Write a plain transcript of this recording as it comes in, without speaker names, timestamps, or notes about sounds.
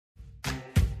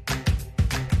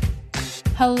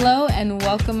Hello and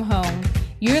welcome home.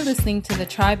 You're listening to the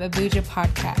Tribe Abuja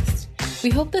podcast. We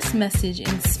hope this message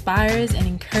inspires and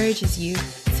encourages you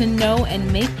to know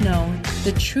and make known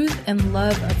the truth and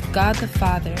love of God the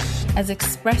Father as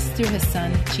expressed through His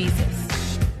Son,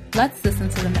 Jesus. Let's listen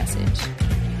to the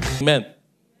message. Amen.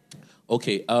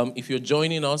 Okay, if you're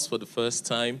joining us for the first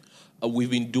time,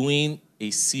 we've been doing a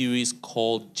series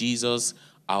called Jesus,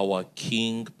 our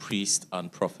King, Priest, and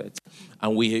Prophet.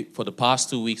 And for the past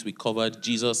 2 weeks, we covered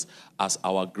Jesus as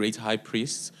our great high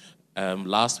priest.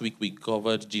 Last week, we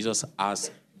covered Jesus as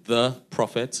the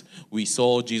prophet. We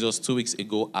saw Jesus 2 weeks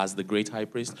ago as the great high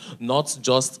priest, not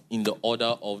just in the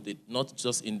order of not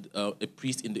just in a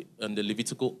priest in the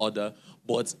Levitical order,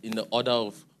 but in the order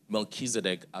of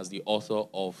Melchizedek, as the author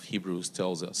of Hebrews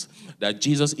tells us, that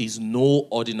Jesus is no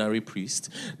ordinary priest,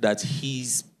 that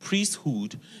his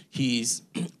priesthood, his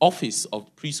office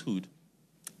of priesthood,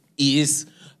 is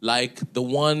like the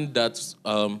one that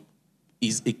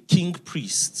is a king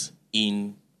priest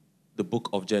in the book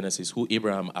of Genesis, who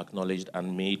Abraham acknowledged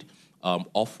and made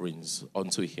offerings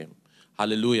unto him.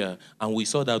 Hallelujah. And we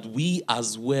saw that we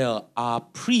as well are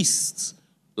priests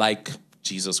like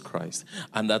Jesus Christ.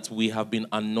 And that we have been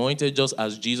anointed just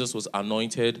as Jesus was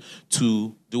anointed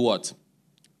to do what?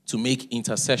 To make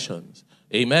intercessions.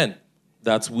 Amen.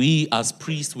 That we as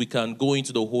priests, we can go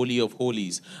into the Holy of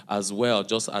Holies as well,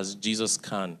 just as Jesus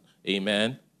can.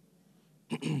 Amen.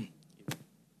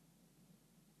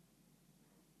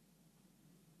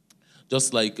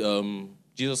 Just like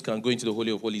Jesus can go into the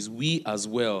Holy of Holies, we as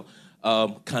well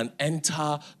can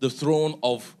enter the throne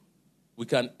of, we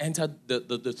can enter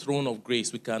the throne of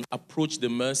grace. We can approach the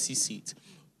mercy seat.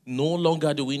 No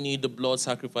longer do we need the blood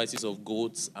sacrifices of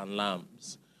goats and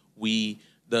lambs.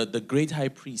 The great high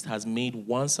priest has made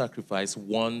one sacrifice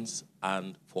once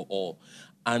and for all.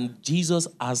 And Jesus,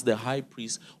 as the high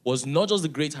priest, was not just the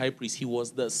great high priest, he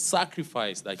was the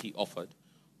sacrifice that he offered.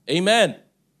 Amen.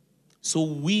 So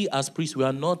we as priests, we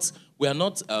are not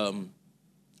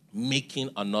making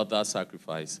another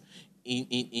sacrifice.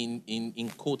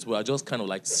 In quotes, we are just kind of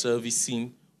like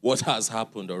servicing what has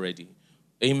happened already.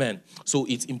 Amen. So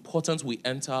it's important we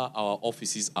enter our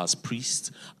offices as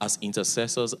priests, as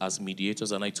intercessors, as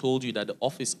mediators. And I told you that the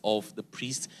office of the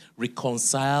priest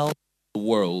reconciles the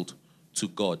world to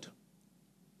God.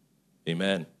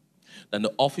 Amen. Then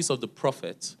the office of the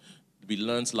prophet, we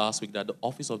learned last week that the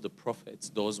office of the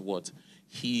prophet does what?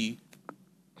 He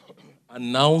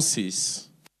announces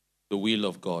the will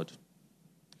of God.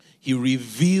 He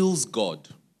reveals God.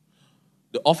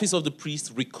 The office of the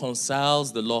priest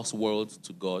reconciles the lost world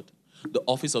to God. The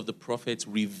office of the prophet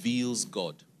reveals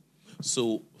God.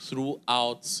 So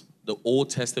throughout the Old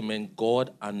Testament,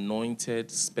 God anointed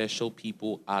special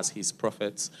people as his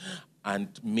prophets and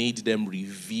made them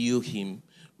reveal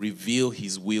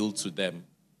his will to them.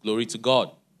 Glory to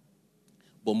God.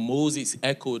 But Moses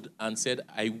echoed and said,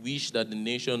 I wish that the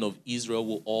nation of Israel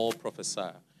will all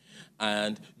prophesy.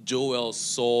 And Joel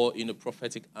saw in the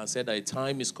prophetic and said that a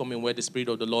time is coming where the Spirit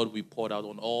of the Lord will be poured out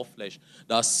on all flesh.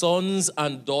 That sons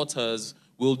and daughters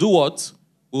will do what?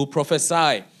 Will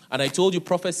prophesy. And I told you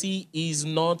prophecy is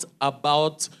not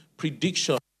about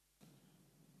prediction.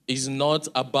 It's not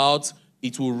about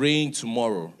it will rain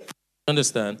tomorrow.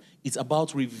 Understand? It's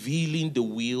about revealing the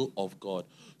will of God.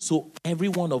 So every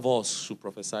one of us should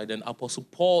prophesy. Then Apostle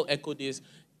Paul echoed this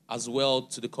as well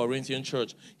to the Corinthian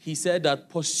church. He said that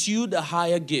pursue the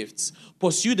higher gifts.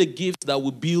 Pursue the gifts that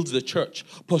will build the church.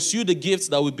 Pursue the gifts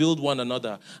that will build one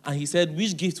another. And he said,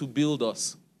 which gift will build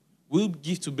us? Will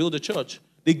gift to build the church?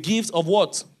 The gift of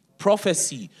what?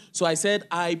 Prophecy. So I said,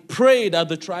 I pray that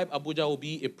the tribe Abuja will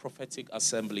be a prophetic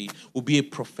assembly, will be a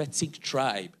prophetic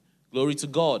tribe. Glory to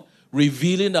God.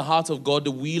 Revealing the heart of God,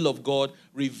 the will of God,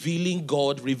 revealing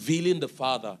the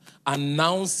Father,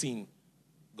 announcing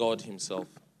God himself.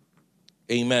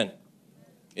 Amen.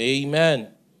 Amen.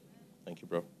 Thank you,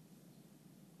 bro.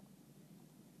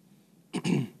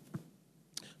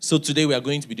 So today we are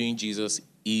going to be doing Jesus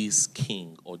is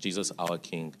King, or Jesus our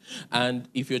King. And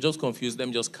if you're just confused, let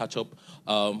me just catch up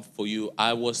for you.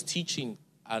 I was teaching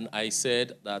and I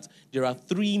said that there are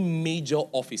three major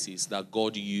offices that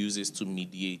God uses to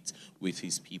mediate with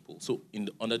his people. So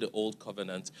under the Old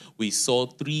Covenant, we saw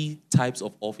three types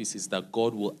of offices that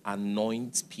God will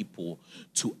anoint people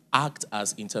to act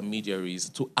as intermediaries,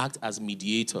 to act as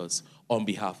mediators on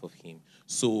behalf of him.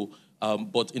 So,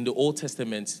 but in the Old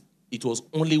Testament, it was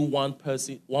only one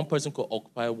person could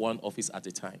occupy one office at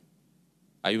a time.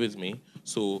 Are you with me?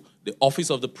 So the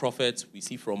office of the prophet, we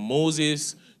see from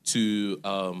Moses to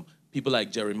people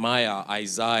like Jeremiah,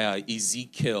 Isaiah,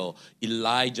 Ezekiel,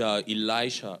 Elijah,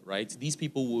 Elisha, right? These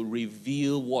people will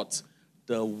reveal what?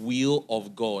 the will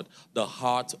of God, the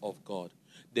heart of God.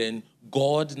 Then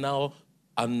God now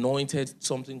anointed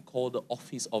something called the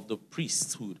office of the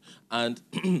priesthood. And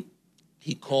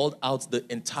he called out the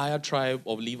entire tribe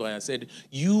of Levi and said,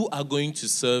 you are going to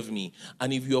serve me.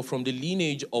 And if you're from the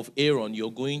lineage of Aaron,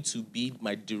 you're going to be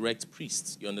my direct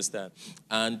priest. You understand?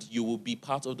 And you will be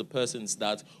part of the persons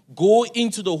that go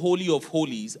into the Holy of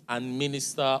Holies and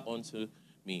minister unto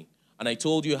me. And I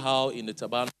told you how in the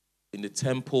tabernacle, in the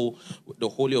temple, the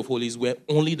Holy of Holies, where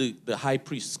only the high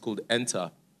priest could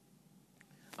enter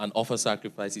and offer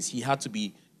sacrifices, he had to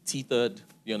be tethered,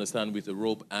 you understand, with a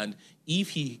rope. And if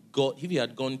he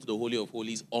had gone to the Holy of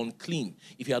Holies unclean,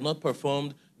 if he had not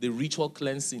performed the ritual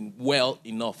cleansing well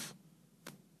enough,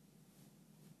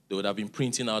 they would have been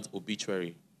printing out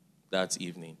obituary that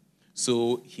evening.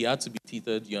 So he had to be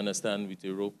tethered, you understand, with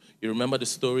a rope. You remember the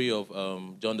story of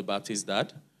John the Baptist's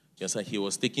dad? Just like he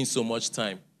was taking so much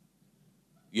time.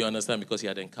 You understand, because he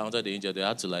had encountered the angel. They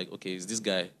had to okay, is this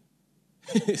guy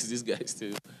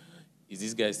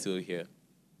still here?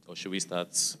 Or should we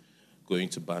start going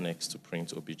to Barnex to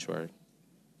print obituary?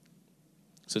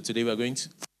 So today we're going to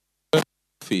the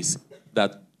office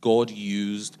that God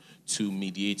used to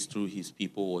mediate through his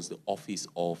people was the office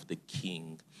of the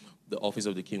king. The office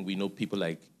of the king, we know people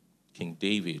like King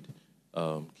David,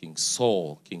 King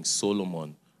Saul, King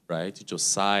Solomon, right?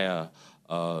 Josiah,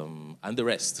 and the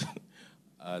rest.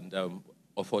 And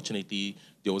unfortunately,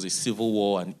 there was a civil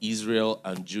war, and Israel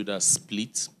and Judah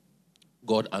split.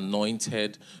 God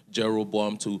anointed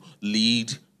Jeroboam to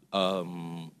lead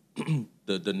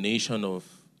the nation of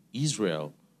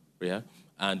Israel, yeah?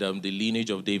 And the lineage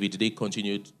of David, they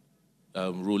continued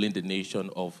ruling the nation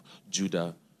of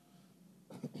Judah.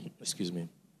 Excuse me.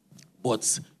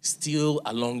 But still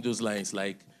along those lines,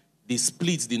 the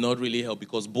split did not really help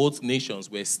because both nations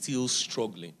were still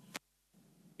struggling.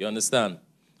 You understand?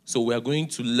 So we are going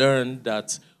to learn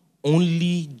that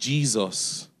only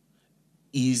Jesus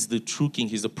is the true king.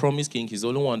 He's the promised king. He's the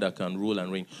only one that can rule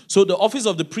and reign. So the office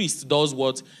of the priest does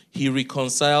what? He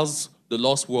reconciles the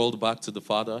lost world back to the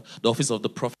Father. The office of the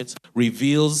prophet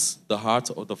reveals the heart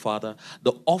of the Father.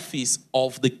 The office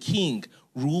of the king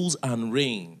rules and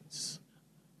reigns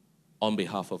on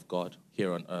behalf of God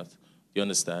here on earth. You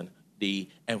understand? They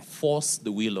enforce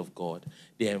the will of God.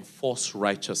 They enforce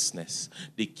righteousness.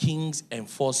 The kings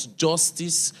enforce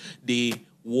justice. They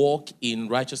walk in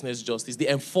righteousness, justice. They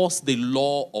enforce the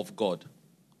law of God.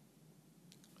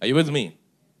 Are you with me?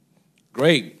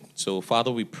 Great. So,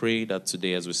 Father, we pray that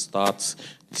today as we start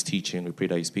this teaching, we pray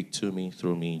that you speak to me,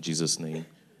 through me, in Jesus' name.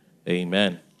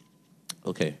 Amen.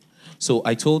 Okay. So,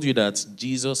 I told you that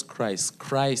Jesus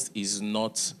Christ is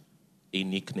not a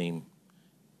nickname,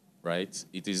 right?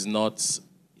 It is not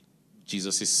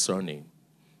Jesus' surname.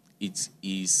 It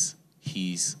is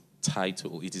his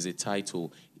title. It is a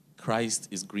title. Christ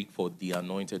is Greek for the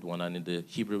anointed one, and in the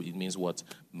Hebrew it means what?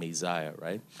 Messiah,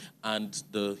 right? And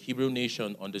the Hebrew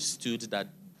nation understood that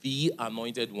the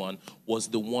anointed one was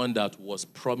the one that was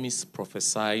promised,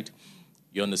 prophesied,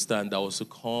 you understand, that was to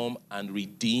come and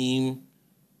redeem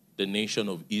the nation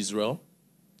of Israel,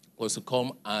 was to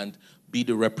come and be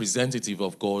the representative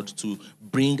of God to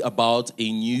bring about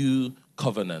a new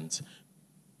covenant.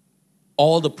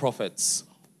 All the prophets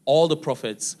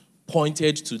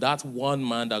pointed to that one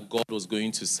man that God was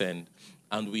going to send.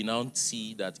 And we now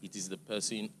see that it is the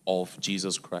person of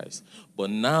Jesus Christ. But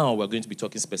now we're going to be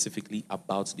talking specifically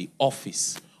about the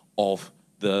office of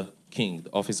the king,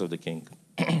 the office of the king.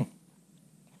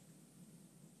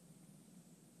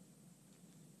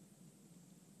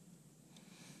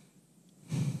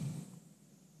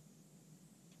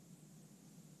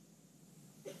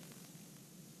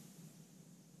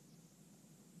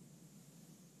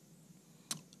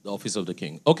 The office of the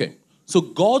king. Okay, so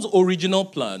God's original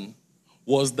plan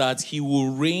was that he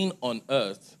will reign on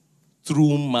earth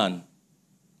through man.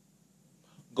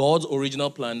 God's original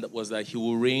plan was that he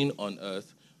will reign on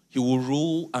earth. He will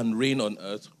rule and reign on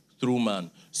earth through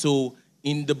man. So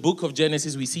in the book of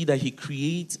Genesis, we see that he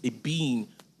creates a being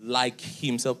like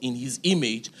himself in his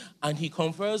image, and he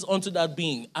confers unto that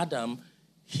being, Adam,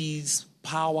 his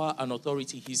power and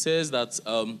authority. He says that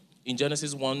in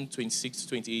Genesis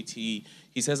 1:26-28,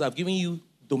 he says, I've given you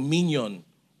dominion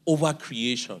over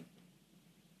creation.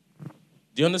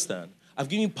 Do you understand? I've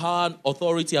given you power and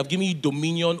authority. I've given you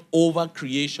dominion over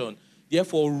creation.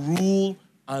 Therefore, rule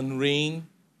and reign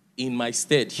in my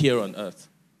stead here on earth.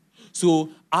 So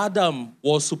Adam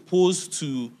was supposed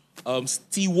to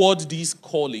steward this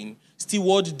calling,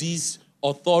 steward this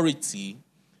authority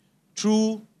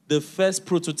through the first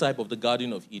prototype of the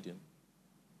Garden of Eden.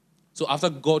 So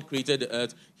after God created the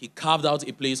earth, he carved out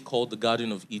a place called the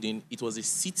Garden of Eden. It was a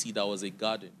city that was a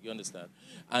garden, you understand?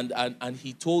 And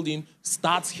he told him,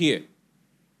 start here.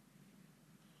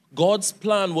 God's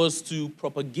plan was to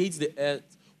propagate the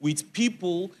earth with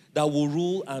people that will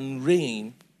rule and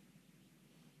reign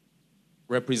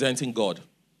representing God.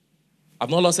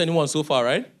 I've not lost anyone so far,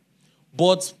 right?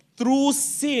 But through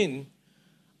sin,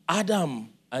 Adam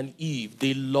and Eve,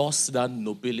 they lost that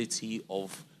nobility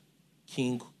of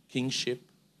kingship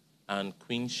and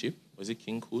queenship. Was it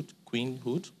kinghood?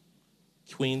 Queenhood?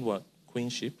 Queen what?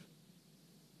 Queenship?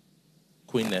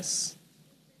 Queenness.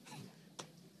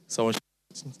 Someone,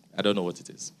 I don't know what it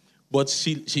is. But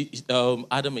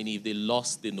Adam and Eve, they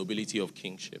lost the nobility of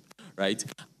kingship, right?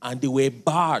 And they were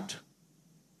barred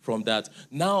from that.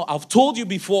 Now, I've told you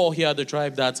before here at the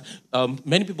tribe that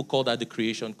many people call that the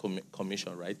creation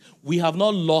commission, right? We have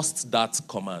not lost that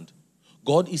command.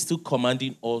 God is still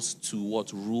commanding us to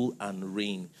what? Rule and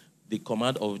reign. The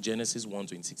command of Genesis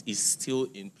 1:26 is still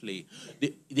in play.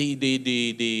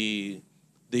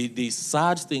 The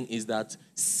sad thing is that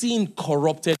sin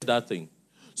corrupted that thing.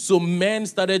 So men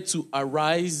started to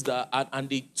arise and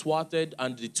they thwarted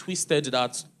and they twisted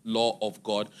that law of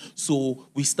God. So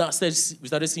we started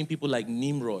seeing people like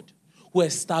Nimrod, who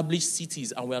established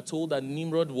cities. And we are told that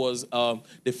Nimrod was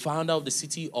the founder of the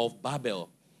city of Babel,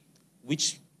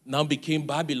 which now became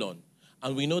Babylon.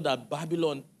 And we know that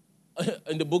Babylon,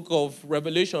 in the book of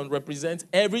Revelation, represents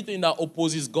everything that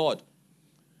opposes God.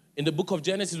 In the book of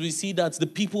Genesis, we see that the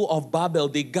people of Babel,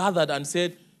 they gathered and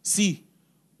said, see,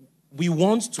 we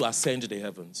want to ascend the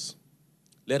heavens.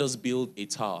 Let us build a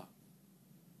tower.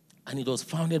 And it was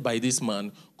founded by this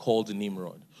man called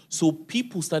Nimrod. So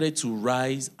people started to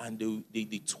rise and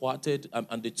they thwarted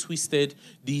and they twisted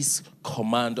this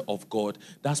command of God.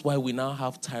 That's why we now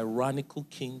have tyrannical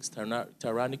kings,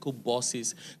 tyrannical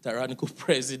bosses, tyrannical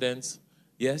presidents.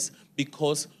 Yes?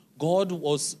 Because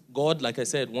God, like I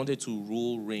said, wanted to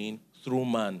rule, reign through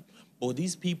man. But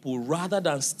these people, rather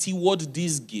than steward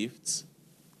these gifts,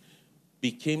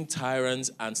 became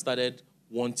tyrants and started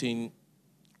wanting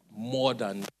more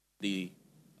than they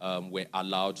were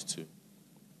allowed to.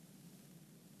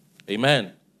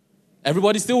 Amen.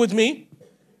 Everybody still with me?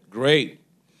 Great.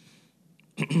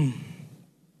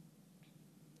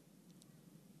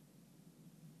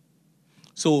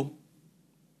 So,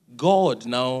 God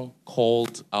now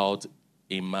called out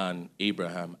a man,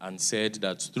 Abraham, and said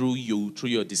that through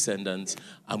your descendants,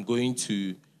 I'm going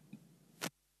to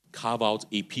carve out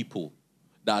a people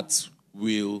that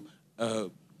will,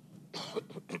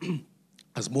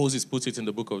 as Moses puts it in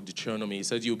the book of Deuteronomy, he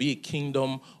said, you'll be a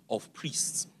kingdom of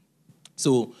priests.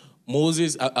 So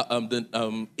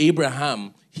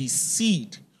Abraham, his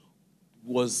seed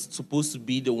was supposed to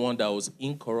be the one that was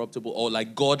incorruptible, or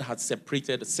like God had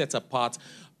separated, set apart,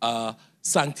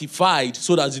 sanctified,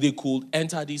 so that they could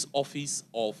enter this office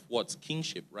of what?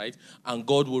 Kingship, right? And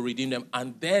God will redeem them,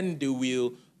 and then they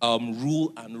will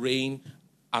rule and reign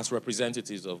as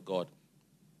representatives of God.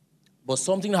 But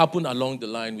something happened along the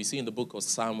line. We see in the book of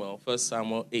Samuel, 1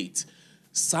 Samuel 8.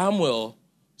 Samuel,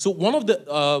 so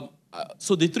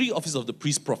the three offices of the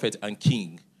priest, prophet, and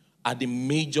king are the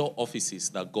major offices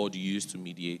that God used to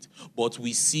mediate. But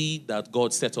we see that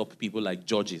God set up people like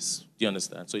judges. Do you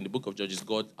understand? So in the book of Judges,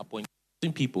 God appointed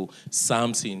people,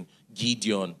 Samson,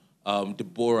 Gideon,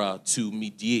 Deborah, to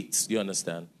mediate. Do you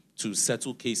understand? To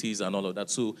settle cases and all of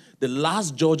that. So the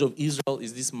last judge of Israel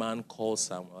is this man called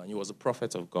Samuel, and he was a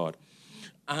prophet of God.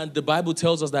 And the Bible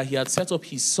tells us that he had set up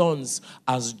his sons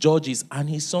as judges, and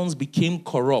his sons became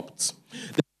corrupt.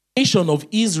 The nation of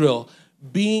Israel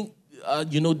being,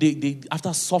 they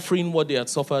after suffering what they had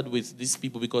suffered with these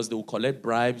people, because they will collect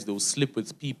bribes, they will sleep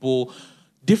with people,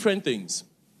 different things.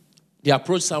 They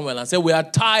approached Samuel and said, we are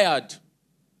tired.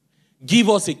 Give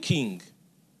us a king.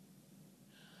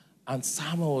 And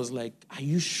Samuel was like, are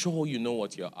you sure you know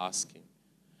what you're asking?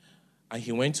 And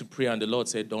he went to pray, and the Lord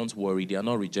said, don't worry, they are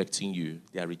not rejecting you,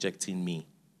 they are rejecting me.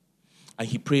 And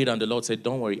he prayed, and the Lord said,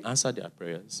 don't worry, answer their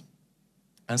prayers.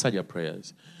 Answer their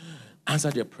prayers.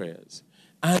 Answer their prayers.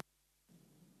 And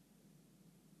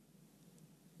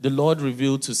the Lord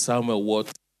revealed to Samuel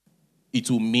what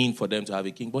it will mean for them to have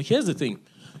a king. But here's the thing.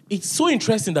 It's so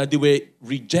interesting that they were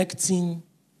rejecting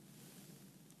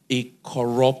a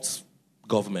corrupt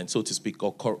government, so to speak,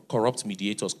 or corrupt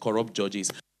mediators, corrupt judges.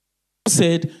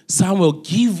 Said, Samuel,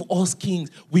 give us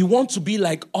kings. We want to be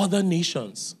like other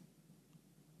nations.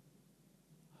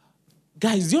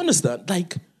 Guys, do you understand?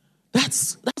 Like,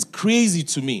 that's crazy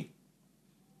to me.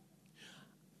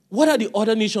 What are the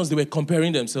other nations they were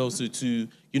comparing themselves to?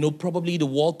 Probably the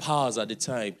world powers at the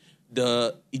time.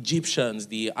 the Egyptians,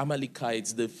 the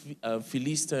Amalekites, the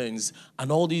Philistines,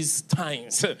 and all these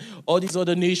times, all these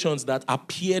other nations that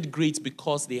appeared great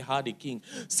because they had a king.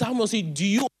 Samuel said, do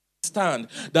you understand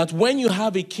that when you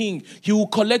have a king, he will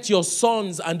collect your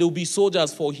sons and they will be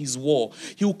soldiers for his war.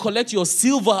 He will collect your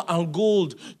silver and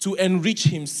gold to enrich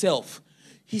himself.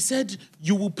 He said,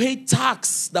 you will pay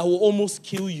tax that will almost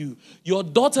kill you. Your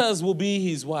daughters will be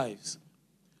his wives.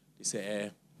 They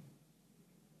say,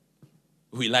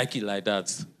 we like it like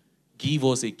that. Give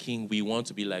us a king. We want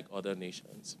to be like other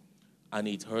nations. And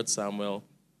it hurt Samuel.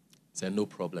 He said, no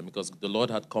problem, because the Lord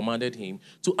had commanded him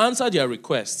to answer their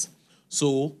requests.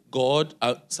 So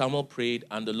Samuel prayed,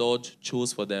 and the Lord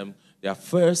chose for them their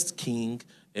first king,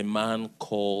 a man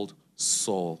called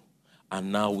Saul.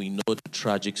 And now we know the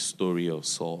tragic story of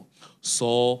Saul.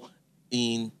 Saul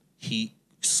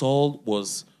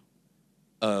was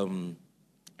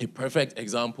a perfect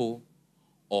example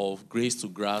of grace to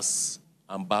grass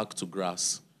and back to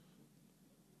grass.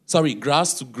 Sorry,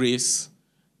 grass to grace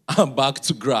and back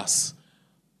to grass.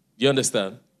 Do you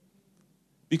understand?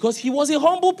 Because he was a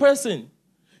humble person.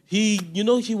 He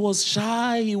was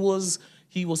shy. He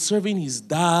was serving his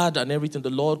dad and everything. The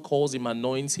Lord calls him,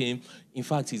 anoints him. In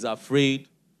fact, he's afraid.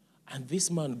 And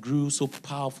this man grew so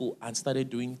powerful and started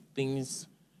doing things.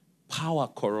 Power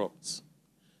corrupts.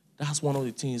 That's one of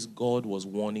the things God was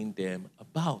warning them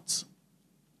about.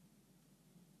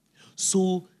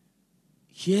 So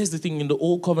here's the thing. In the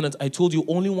Old Covenant, I told you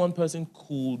only one person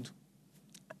could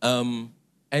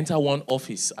enter one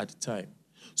office at a time.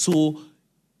 So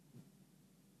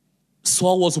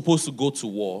Saul was supposed to go to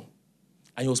war,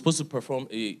 and he was supposed to perform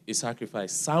a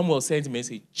sacrifice. Samuel sent him and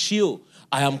said, chill,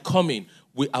 I am coming.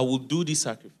 I will do this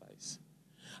sacrifice.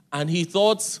 And he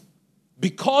thought,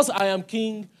 because I am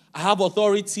king, I have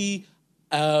authority,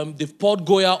 they've poured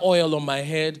Goya oil on my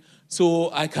head,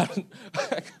 so I can...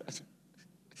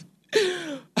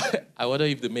 I wonder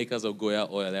if the makers of Goya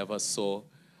oil ever saw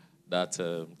that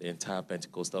the entire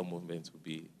Pentecostal movement would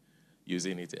be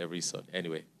using it every Sunday.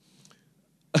 Anyway.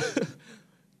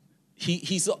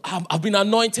 He said, I've been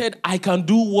anointed. I can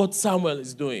do what Samuel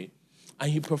is doing. And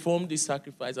he performed this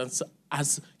sacrifice. And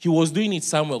as he was doing it,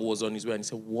 Samuel was on his way. And he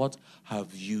said, what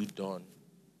have you done?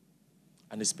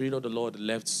 And the Spirit of the Lord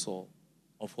left Saul,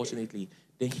 unfortunately.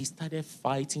 Then he started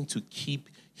fighting to keep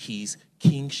his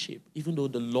kingship. Even though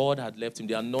the Lord had left him,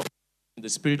 the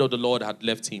Spirit of the Lord had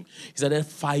left him. He started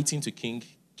fighting to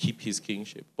keep his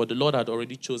kingship. But the Lord had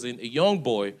already chosen a young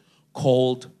boy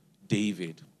called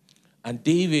David. And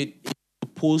David is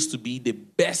supposed to be the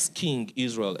best king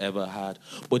Israel ever had.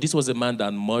 But this was a man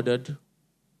that murdered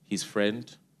his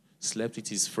friend, slept with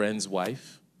his friend's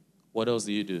wife. What else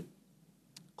do you do?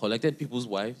 Collected people's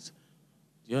wives.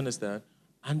 Do you understand?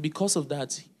 And because of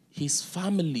that, his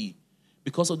family,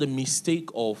 because of the mistake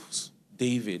of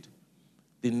David,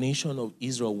 the nation of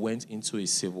Israel went into a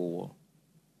civil war.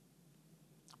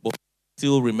 But we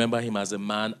still remember him as a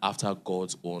man after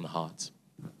God's own heart.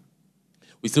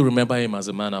 We still remember him as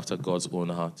a man after God's own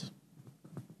heart.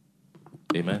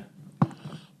 Amen.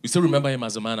 We still remember him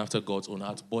as a man after God's own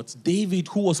heart. But David,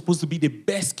 who was supposed to be the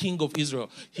best king of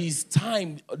Israel, his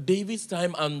time, David's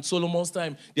time and Solomon's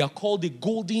time, they are called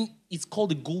it's called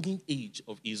the golden age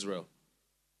of Israel.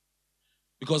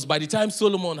 Because by the time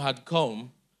Solomon had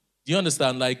come, do you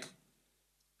understand? Like,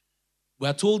 we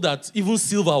are told that even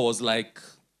silver was like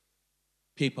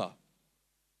paper.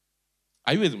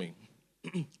 Are you with me?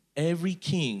 Every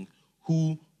king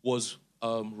who was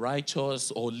righteous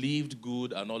or lived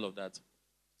good and all of that,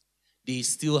 they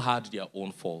still had their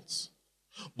own faults.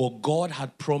 But God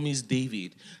had promised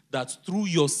David that through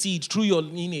your seed, through your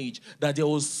lineage, that there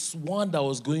was one that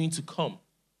was going to come.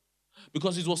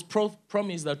 Because it was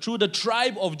promised that through the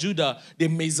tribe of Judah, the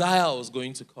Messiah was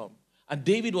going to come. And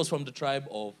David was from the tribe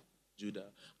of Judah.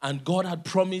 And God had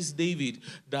promised David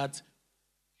that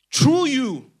through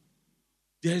you,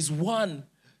 there is one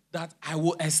that I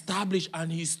will establish,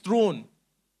 and his throne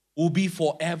will be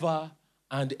forever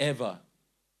and ever.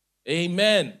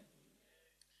 Amen.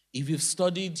 If you've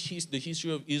studied the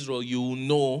history of Israel, you will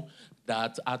know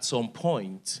that at some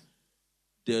point,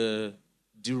 the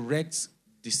direct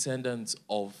descendants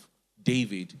of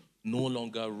David no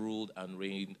longer ruled and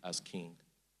reigned as king.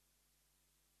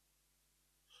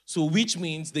 So which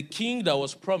means the king that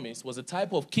was promised was a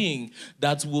type of king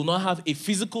that will not have a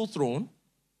physical throne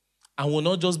and will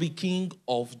not just be king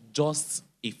of just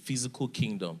a physical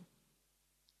kingdom.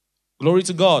 Glory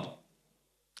to God.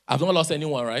 I've not lost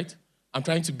anyone, right? I'm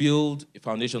trying to build a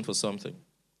foundation for something.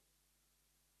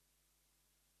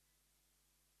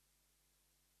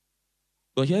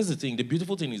 But here's the thing. The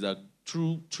beautiful thing is that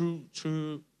through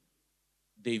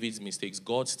David's mistakes,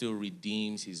 God still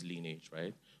redeems his lineage,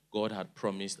 right? God had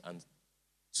promised and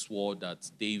swore that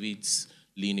David's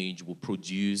lineage will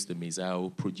produce the Messiah, will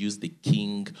produce the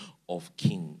King of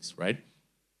Kings, right?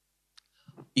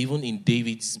 Even in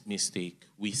David's mistake,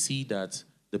 we see that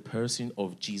the person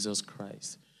of Jesus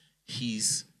Christ,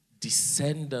 his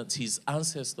descendants, his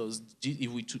ancestors,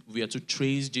 if we are to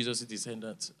trace Jesus'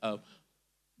 descendants,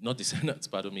 not descendants,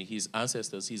 pardon me, his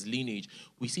ancestors, his lineage,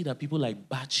 we see that people like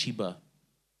Bathsheba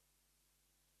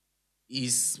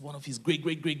is one of his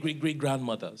great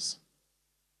grandmothers.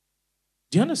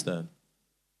 Do you understand?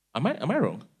 Am I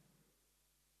wrong?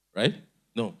 Right?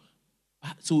 No.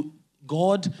 So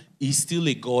God is still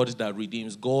a God that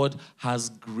redeems. God has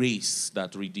grace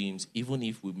that redeems, even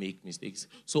if we make mistakes.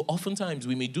 So oftentimes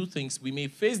we may do things, we may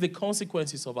face the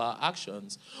consequences of our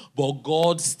actions, but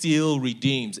God still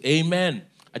redeems. Amen.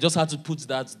 I just had to put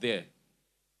that there.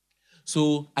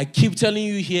 So I keep telling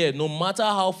you here, no matter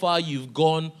how far you've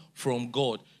gone from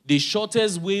God, the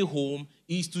shortest way home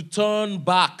is to turn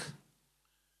back.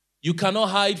 You cannot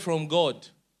hide from God.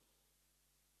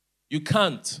 You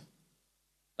can't.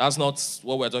 That's not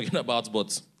what we're talking about,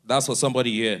 but that's for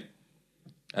somebody here.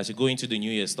 As you go into the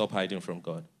new year, stop hiding from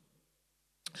God.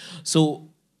 So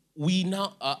we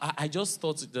now, I just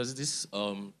thought there's this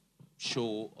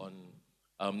show on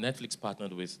Netflix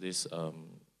partnered with this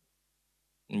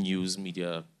news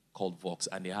media called Vox,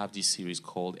 and they have this series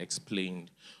called Explained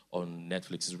on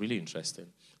Netflix. It's really interesting.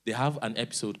 They have an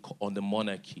episode on the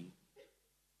monarchy,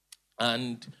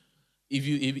 and if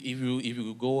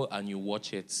you go and you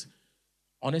watch it,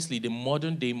 honestly, the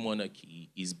modern day monarchy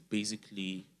is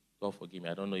basically, God forgive me,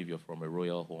 I don't know if you're from a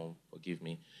royal home, forgive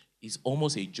me, it's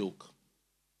almost a joke.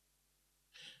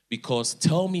 Because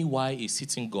tell me why a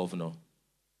sitting governor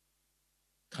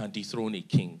can dethrone a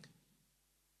king.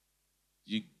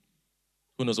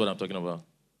 Who knows what I'm talking about?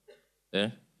 Yeah?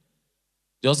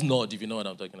 Just nod if you know what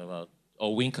I'm talking about.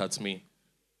 Or wink at me.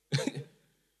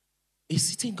 A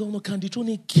sitting governor can dethrone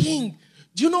a king.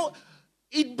 Do you know,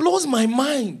 it blows my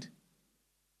mind.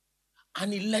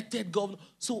 An elected governor.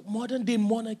 So modern day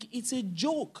monarchy, it's a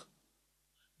joke.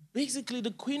 Basically,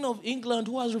 the Queen of England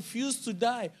who has refused to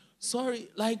die. Sorry,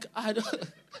 like, I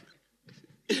don't...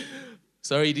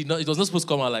 Sorry, it was not supposed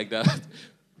to come out like that.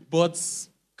 But,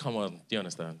 come on, do you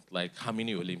understand? Like, how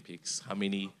many Olympics? How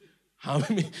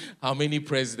many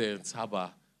presidents? How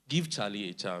about, give Charlie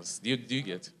a chance. Do you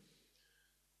get?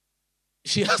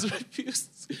 She has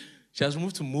refused. She has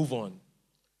moved to move on.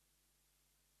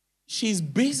 She's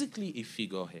basically a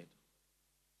figurehead.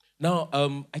 Now,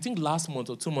 I think last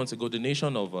month or 2 months ago, the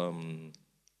nation of,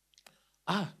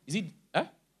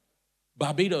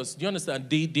 Barbados, do you understand?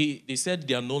 They said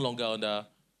they are no longer under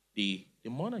the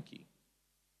monarchy.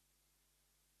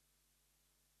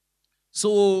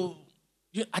 So,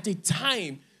 at a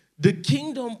time, the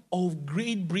kingdom of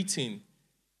Great Britain,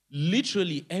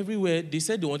 literally everywhere, they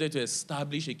said they wanted to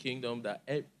establish a kingdom that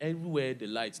everywhere the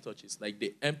light touches, like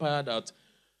the empire that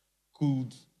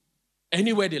could,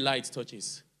 anywhere the light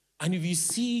touches. And if you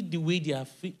see the way they are,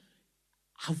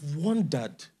 I've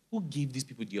wondered who gave these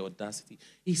people the audacity.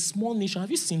 A small nation, have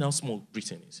you seen how small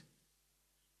Britain is?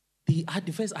 They at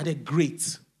the first are they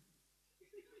great.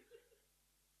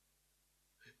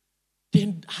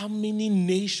 Then how many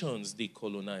nations they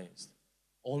colonized?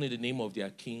 All in the name of their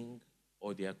king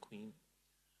or their queen.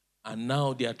 And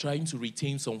now they are trying to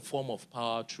retain some form of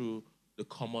power through the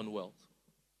Commonwealth.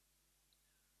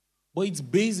 But it's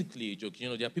basically a joke. You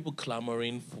know, there are people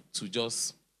clamoring to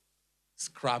just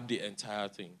scrap the entire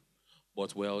thing.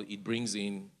 But, well, it brings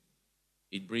in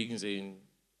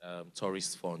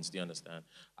tourist funds, do you understand?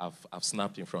 I've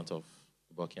snapped in front of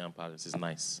Buckingham Palace. It's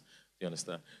nice, do you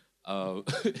understand?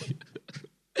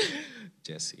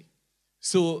 Jesse.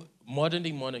 So, modern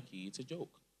day monarchy, it's a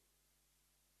joke.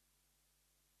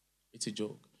 It's a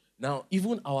joke. Now,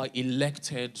 even our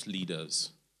elected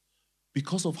leaders,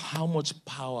 because of how much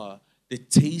power, the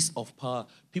taste of power,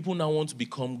 people now want to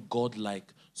become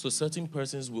godlike. So certain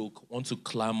persons will want to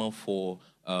clamor for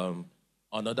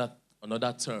another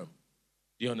term.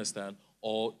 Do you understand?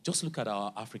 Or just look at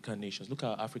our African nations. Look at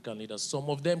our African leaders. Some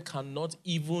of them cannot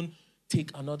even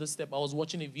take another step. I was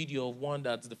watching a video of one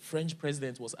that the French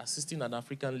president was assisting an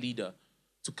African leader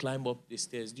to climb up the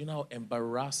stairs. Do you know how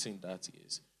embarrassing that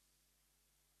is?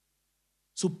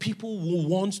 So people will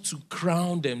want to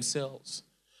crown themselves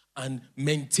and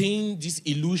maintain this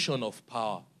illusion of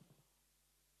power.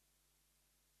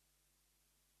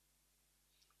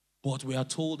 But we are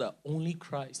told that only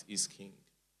Christ is king.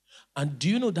 And do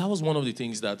you know that was one of the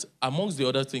things that, amongst the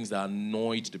other things that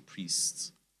annoyed the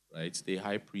priests, right? The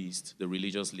high priest, the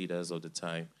religious leaders of the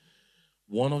time.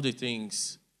 One of the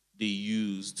things they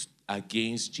used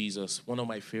against Jesus. One of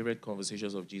my favorite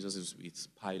conversations of Jesus is with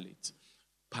Pilate.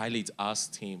 Pilate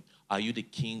asked him, "Are you the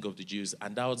king of the Jews?"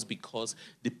 And that was because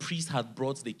the priest had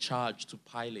brought the charge to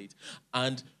Pilate.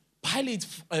 And Pilate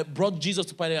brought Jesus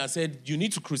to Pilate and said, "You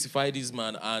need to crucify this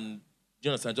man, and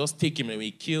just take him and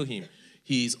we kill him.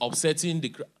 He's upsetting the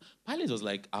crowd." Pilate was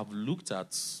like, "I've looked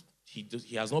at,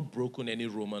 he has not broken any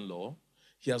Roman law.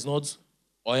 He has not,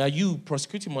 or are you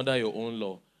prosecuting him under your own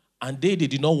law?" And they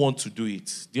did not want to do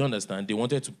it. Do you understand? They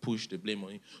wanted to push the blame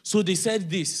on him. So they said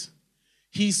this: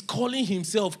 he's calling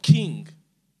himself king.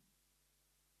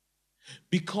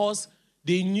 Because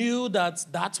they knew that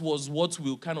that was what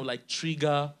will kind of like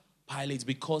trigger Pilate,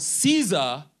 because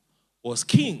Caesar was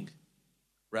king,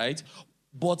 right?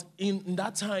 But in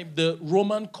that time, the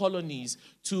Roman colonies,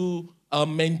 to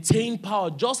maintain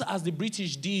power, just as the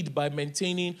British did by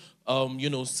maintaining,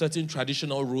 certain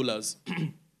traditional rulers,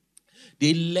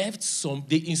 they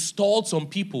installed some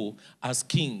people as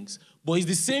kings. But it's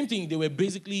the same thing. They were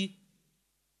basically,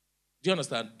 do you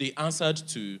understand? They answered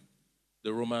to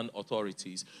the Roman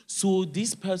authorities. So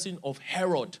this person of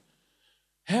Herod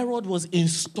was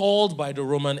installed by the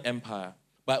Roman Empire,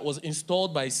 but was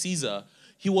installed by Caesar.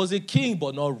 He was a king,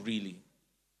 but not really.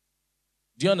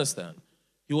 Do you understand?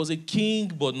 He was a king,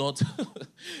 but not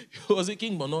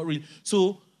really.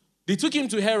 So they took him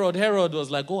to Herod. Herod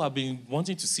was like, "Oh, I've been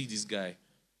wanting to see this guy."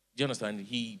 Do you understand?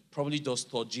 He probably just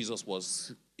thought Jesus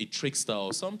was a trickster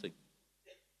or something.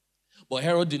 But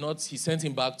Herod did not. He sent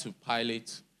him back to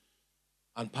Pilate.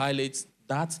 And Pilate,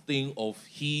 that thing of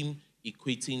him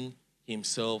equating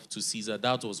himself to Caesar,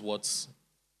 that was what's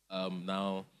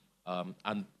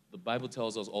and the Bible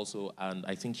tells us also, and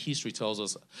I think history tells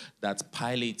us, that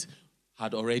Pilate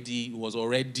was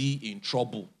already in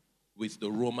trouble with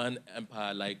the Roman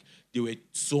Empire. Like, there were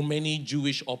so many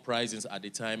Jewish uprisings at the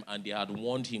time, and they had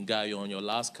warned him, "Guy, you're on your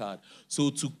last card." So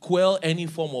to quell any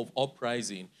form of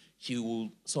uprising, he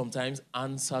will sometimes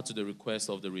answer to the request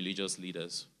of the religious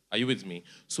leaders. Are you with me?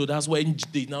 So that's when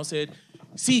they now said,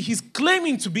 "See, he's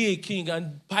claiming to be a king."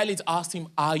 And Pilate asked him,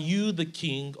 "Are you the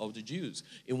king of the Jews?"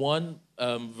 In one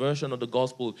version of the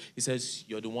gospel, he says,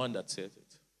 "You're the one that said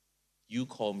it. You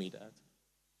call me that."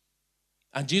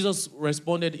 And Jesus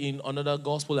responded in another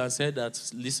gospel and said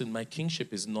that, "Listen, my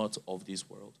kingship is not of this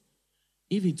world.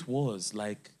 If it was,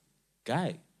 like,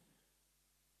 Guy,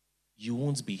 you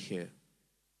won't be here."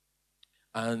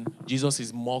 And Jesus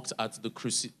is mocked at the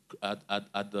cross. A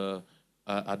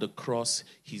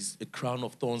crown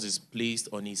of thorns is placed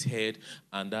on his head,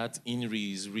 and that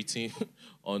INRI is written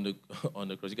on the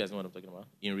cross. You guys know what I'm talking about?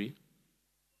 INRI,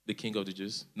 the King of the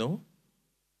Jews. No?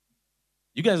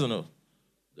 You guys don't know?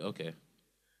 Okay.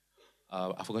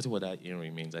 I forgot what that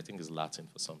INRI means. I think it's Latin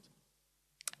for something.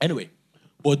 Anyway,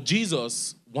 but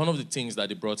Jesus, one of the things that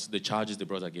the charges they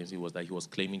brought against him was that he was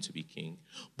claiming to be king.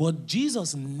 But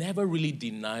Jesus never really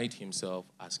denied himself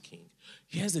as king.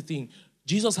 Here's the thing.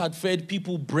 Jesus had fed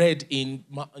people bread in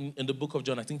the book of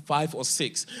John, I think 5 or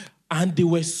 6. And they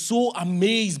were so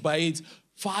amazed by it.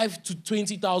 5 to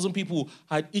 20,000 people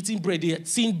had eaten bread. They had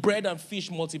seen bread and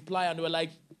fish multiply. And they were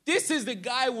like, "This is the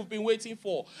guy we've been waiting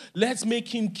for. Let's make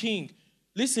him king."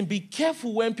 Listen, be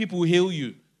careful when people hail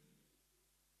you.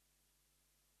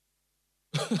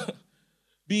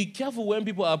 Be careful when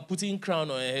people are putting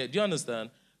crown on your head. Do you understand?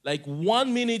 Like,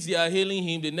 1 minute they are hailing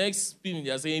him, the next minute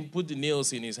they are saying, "Put the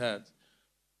nails in his hand."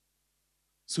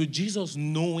 So Jesus,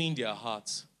 knowing their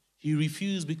hearts, he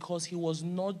refused, because he was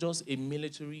not just a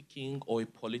military king or a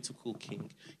political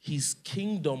king. His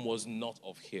kingdom was not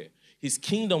of here. His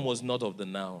kingdom was not of the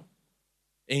now.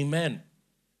 Amen.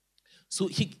 So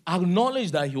he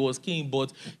acknowledged that he was king,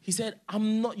 but he said,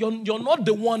 you're not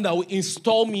the one that will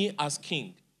install me as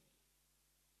king.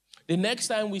 The next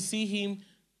time we see him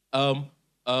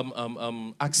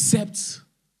accept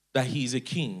that he is a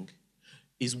king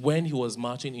is when he was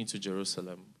marching into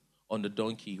Jerusalem on the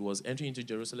donkey. He was entering into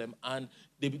Jerusalem, and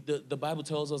the Bible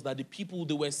tells us that the people,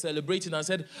 they were celebrating and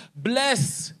said,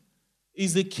 "Blessed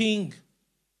is the king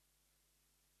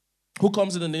who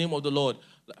comes in the name of the Lord."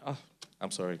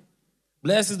 I'm sorry.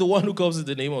 Blessed is the one who comes in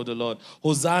the name of the Lord.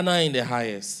 Hosanna in the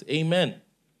highest. Amen.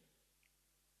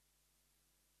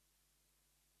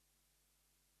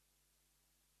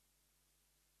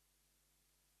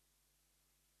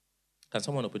 Can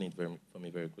someone open it for me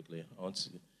very quickly?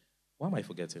 Why am I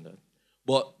forgetting that?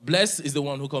 But blessed is the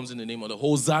one who comes in the name of the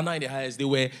Hosanna in the highest. They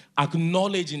were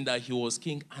acknowledging that he was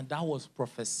king, and that was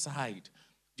prophesied.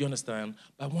 Do you understand?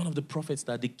 By one of the prophets,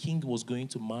 that the king was going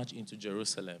to march into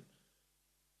Jerusalem.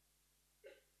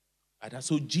 And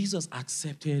so Jesus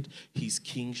accepted his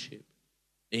kingship.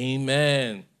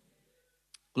 Amen.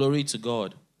 Glory to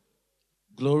God.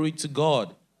 Glory to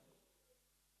God.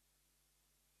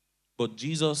 But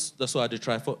Jesus, that's why the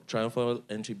triumphal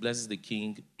entry, blesses the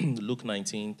King. Luke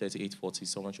 19, 38, 40.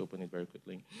 Someone should open it very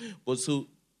quickly. But so,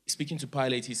 speaking to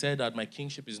Pilate, he said that my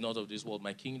kingship is not of this world.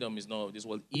 My kingdom is not of this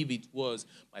world. If it was,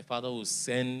 my Father will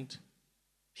send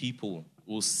people,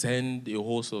 will send a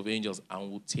host of angels and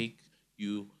will take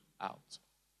you out.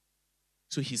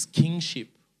 So his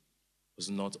kingship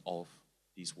was not of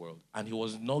this world. And he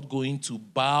was not going to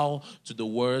bow to the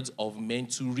words of men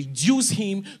to reduce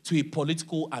him to a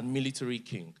political and military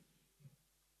king.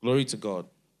 Glory to God.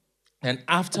 And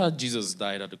after Jesus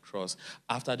died at the cross,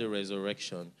 after the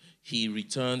resurrection, he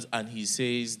returns and he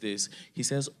says this. He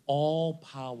says, all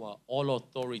power, all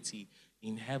authority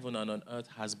in heaven and on earth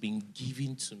has been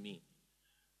given to me.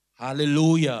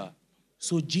 Hallelujah.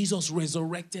 So Jesus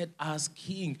resurrected as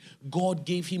king. God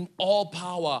gave him all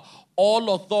power,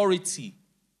 all authority,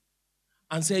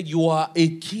 and said, you are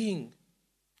a king.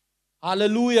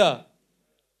 Hallelujah.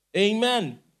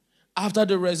 Amen. After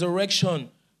the resurrection,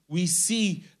 we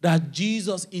see that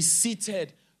Jesus is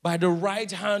seated by the right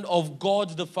hand of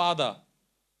God the Father.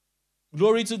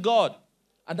 Glory to God.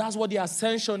 And that's what the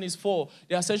ascension is for.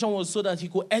 The ascension was so that he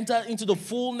could enter into the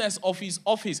fullness of his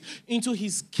office, into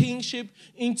his kingship,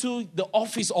 into the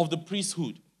office of the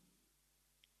priesthood.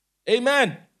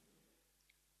 Amen.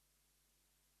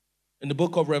 In the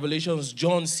book of Revelations,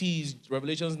 John sees,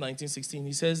 Revelations 19:16,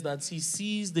 he says that he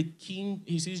sees the king,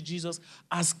 he sees Jesus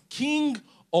as King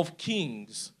of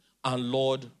kings and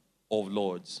Lord of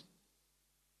lords.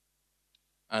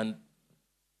 And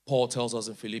Paul tells us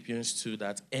in Philippians 2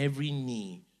 that every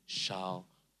knee shall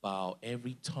bow,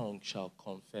 every tongue shall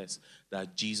confess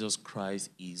that Jesus Christ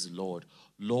is Lord.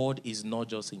 Lord is not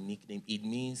just a nickname. It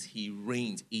means he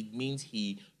reigns. It means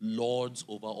he lords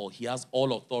over all. He has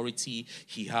all authority.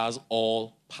 He has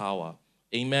all power.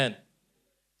 Amen.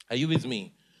 Are you with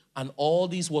me? And all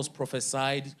this was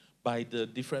prophesied by the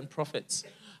different prophets.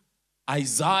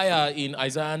 Isaiah in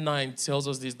Isaiah 9 tells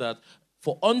us this, that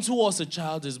for unto us a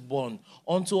child is born,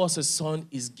 unto us a son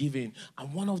is given.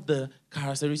 And one of the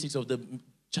characteristics of the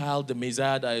child, the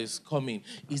Messiah that is coming,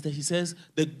 is that he says,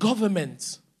 the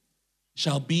government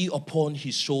shall be upon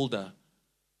his shoulder.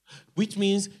 Which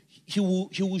means he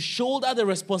will shoulder the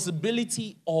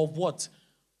responsibility of what?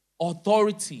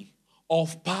 Authority,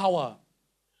 of power.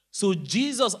 So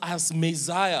Jesus as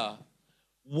Messiah,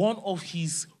 one of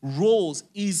his roles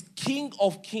is King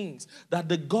of Kings, that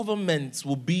the government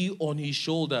will be on his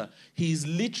shoulder. He is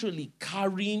literally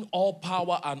carrying all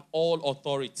power and all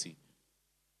authority.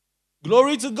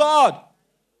 Glory to God.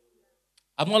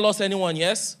 I've not lost anyone,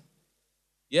 yes?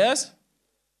 Yes?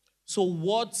 So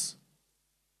what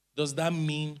does that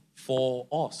mean for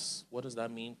us? What does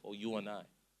that mean for you and I?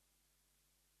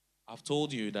 I've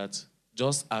told you that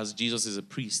just as Jesus is a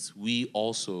priest, we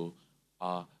also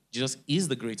are. Jesus is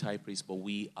the great high priest, but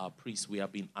we are priests. We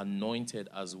have been anointed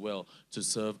as well to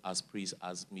serve as priests,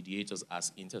 as mediators,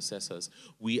 as intercessors.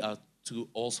 We are to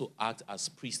also act as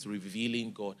priests,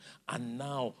 revealing God. And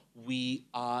now we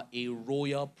are a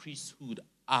royal priesthood,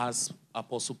 as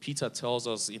Apostle Peter tells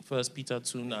us in 1 Peter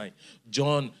 2:9.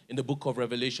 John, in the book of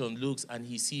Revelation, looks and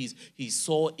he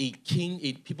saw a king,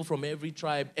 people from every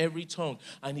tribe, every tongue.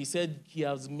 And he said he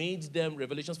has made them,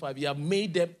 Revelation 5, he has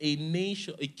made them a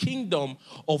nation, a kingdom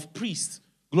of priests.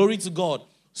 Glory to God.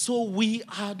 So we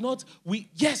are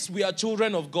yes, we are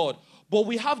children of God, but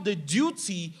we have the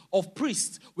duty of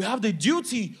priests. We have the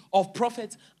duty of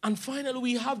prophets. And finally,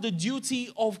 we have the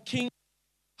duty of king.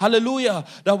 Hallelujah.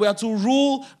 That we are to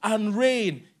rule and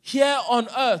reign here on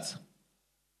earth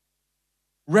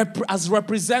as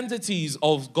representatives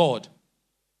of God.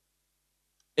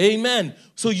 Amen.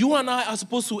 So you and I are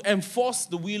supposed to enforce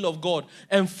the will of God,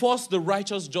 enforce the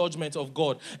righteous judgment of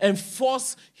God,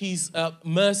 enforce his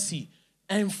mercy,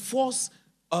 enforce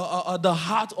the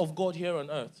heart of God here on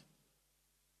earth.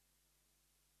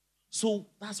 So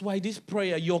that's why this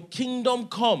prayer, your kingdom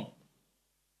come,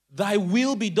 thy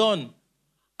will be done,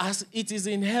 as it is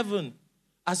in heaven,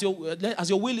 as your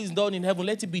will is done in heaven,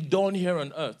 let it be done here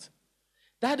on earth.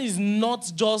 That is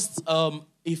not just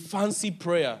a fancy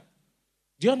prayer.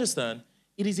 Do you understand?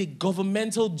 It is a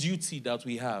governmental duty that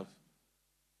we have.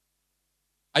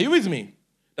 Are you with me?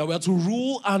 That we are to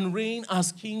rule and reign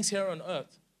as kings here on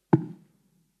earth.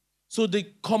 So the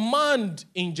command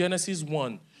in Genesis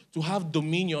 1 to have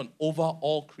dominion over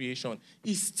all creation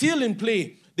is still in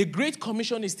play. The Great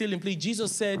Commission is still in play.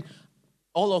 Jesus said,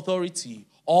 all authority,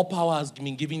 all power has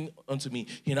been given unto me.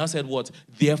 He now said what?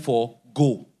 Therefore,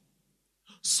 go.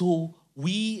 So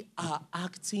we are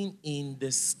acting in the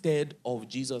stead of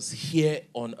Jesus here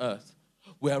on earth.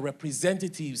 We are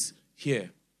representatives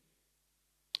here.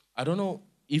 I don't know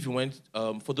if you went,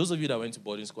 for those of you that went to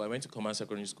boarding school, I went to Command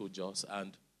Secondary School, Jos,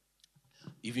 and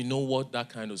if you know what that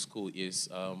kind of school is,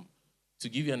 to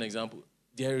give you an example,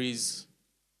 there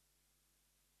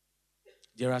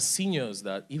are seniors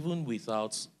that even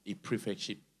without a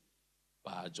prefectship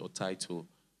badge or title,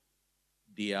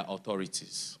 they are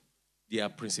authorities. They are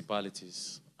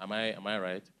principalities. Am I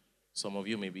right? Some of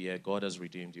you may be here. God has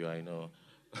redeemed you, I know.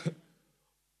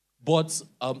 But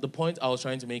the point I was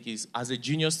trying to make is, as a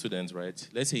junior student, right,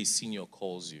 let's say a senior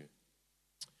calls you.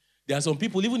 There are some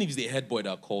people, even if it's the head boy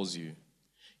that calls you,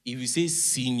 if you say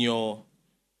senior,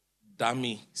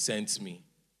 Dami sent me,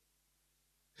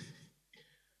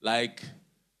 like,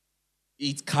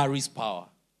 it carries power.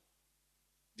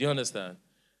 Do you understand?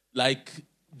 Like,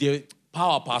 the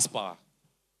power past power.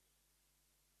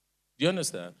 Do you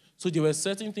understand? So there were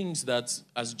certain things that,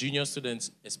 as junior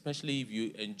students, especially if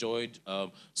you enjoyed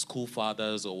school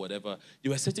fathers or whatever,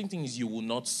 there were certain things you will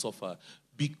not suffer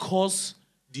because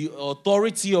the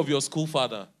authority of your school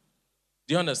father,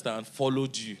 do you understand,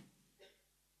 followed you.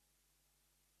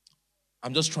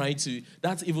 I'm just trying to,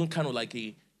 that's even kind of like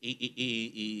a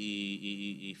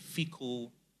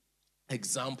fickle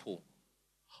example.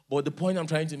 But the point I'm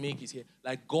trying to make is here,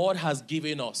 like, God has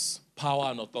given us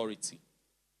power and authority.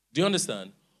 Do you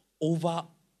understand? Over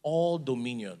all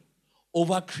dominion,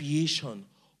 over creation,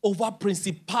 over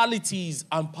principalities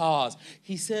and powers.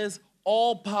 He says,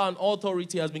 all power and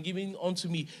authority has been given unto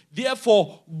me.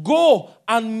 Therefore, go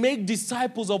and make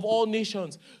disciples of all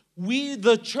nations. We,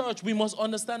 the church, we must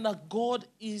understand that God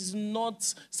is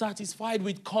not satisfied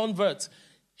with converts.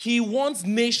 He wants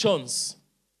nations.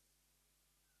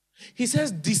 He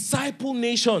says, disciple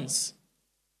nations.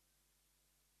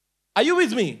 Are you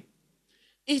with me?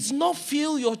 It's not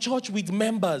fill your church with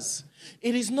members.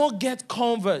 It is not get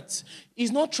converts.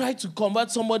 It's not try to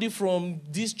convert somebody from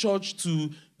this church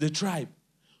to the tribe.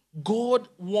 God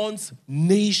wants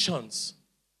nations.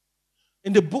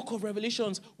 In the book of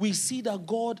Revelations, we see that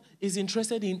God is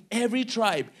interested in every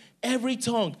tribe, every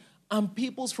tongue, and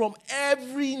peoples from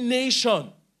every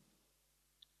nation.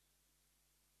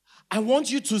 I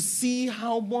want you to see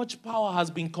how much power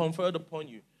has been conferred upon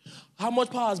you, how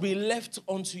much power has been left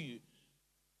unto you.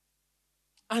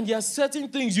 And there are certain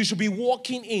things you should be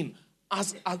walking in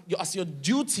as your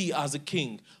duty as a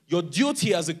king, your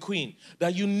duty as a queen,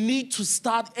 that you need to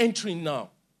start entering now.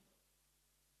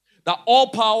 That all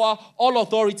power, all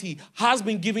authority has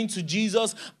been given to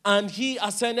Jesus, and he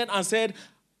ascended and said,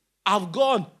 I've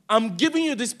gone. I'm giving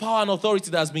you this power and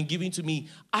authority that has been given to me.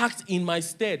 Act in my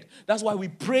stead. That's why we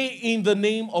pray in the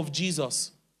name of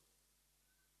Jesus.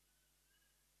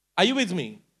 Are you with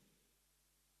me?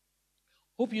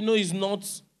 Hope you know it's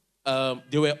not,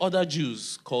 there were other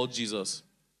Jews called Jesus.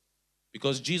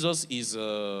 Because Jesus is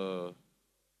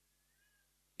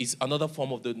another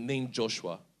form of the name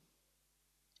Joshua.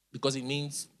 Because it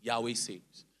means Yahweh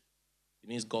saves. It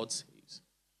means God saves.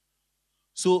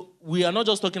 So we are not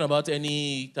just talking about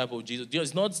any type of Jesus.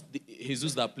 It's not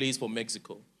Jesus that plays for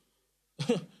Mexico.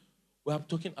 We are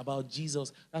talking about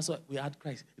Jesus. That's why we had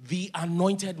Christ. The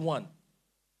anointed one.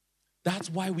 That's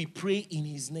why we pray in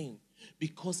his name.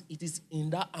 Because it is in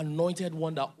that anointed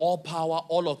one that all power,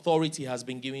 all authority has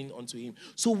been given unto him.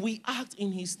 So we act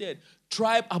in his stead.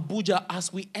 Tribe Abuja,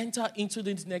 as we enter into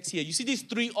the next year. You see these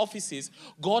 3 offices,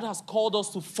 God has called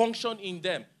us to function in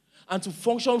them and to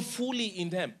function fully in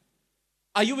them.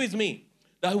 Are you with me?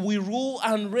 That we rule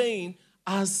and reign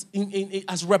as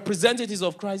representatives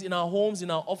of Christ in our homes,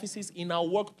 in our offices, in our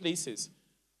workplaces.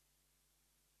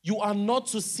 You are not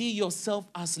to see yourself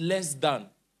as less than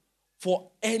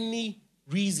for any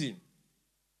reason.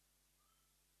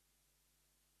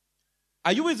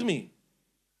 Are you with me?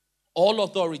 All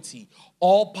authority,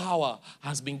 all power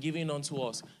has been given unto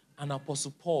us. And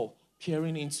Apostle Paul,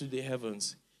 peering into the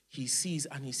heavens, he sees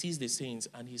the saints,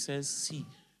 and he says, see,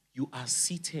 you are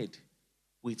seated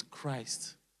with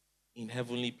Christ in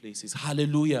heavenly places.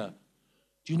 Hallelujah.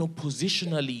 Do you know,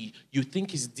 positionally, you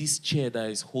think it's this chair that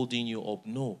is holding you up?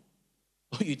 No.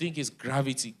 You think it's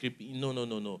gravity creeping?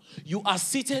 No. You are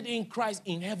seated in Christ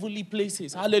in heavenly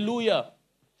places. Hallelujah.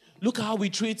 Look at how we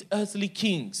treat earthly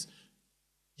kings.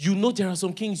 You know there are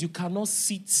some kings you cannot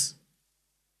sit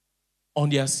on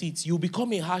their seats. You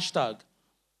become a hashtag.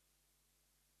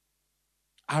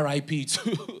 RIP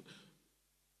too.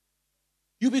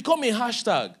 You become a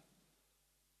hashtag.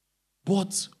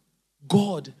 But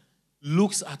God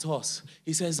looks at us.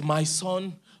 He says, my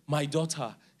son, my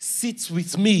daughter, sit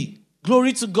with me.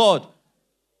 Glory to God.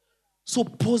 So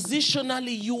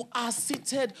positionally, you are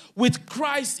seated with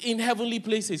Christ in heavenly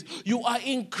places. You are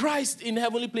in Christ in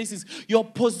heavenly places. Your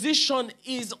position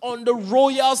is on the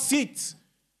royal seat.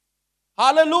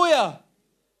 Hallelujah.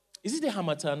 Is it the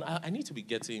Hamatan? I need to be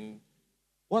getting...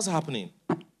 What's happening?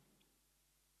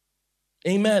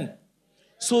 Amen.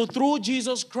 So through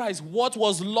Jesus Christ, what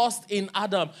was lost in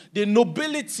Adam, the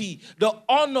nobility, the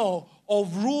honor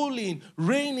of ruling,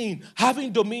 reigning,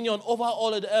 having dominion over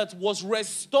all of the earth was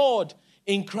restored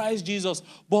in Christ Jesus.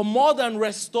 But more than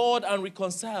restored and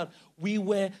reconciled, we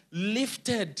were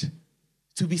lifted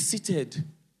to be seated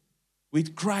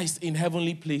with Christ in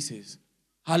heavenly places.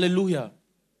 Hallelujah.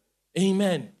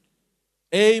 Amen.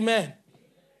 Amen.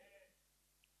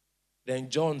 Then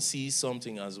John sees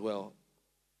something as well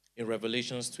in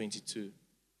Revelations 22.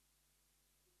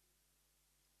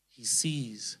 He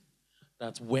sees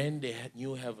that when the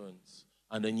new heavens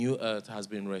and the new earth has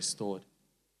been restored,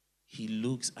 he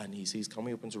looks and he says, can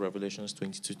we open to Revelations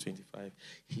 22:25?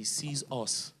 He sees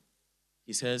us.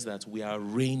 He says that we are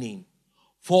reigning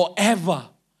forever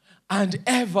and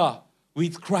ever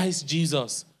with Christ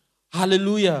Jesus.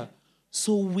 Hallelujah.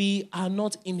 So we are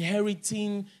not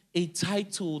inheriting a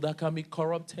title that can be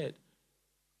corrupted.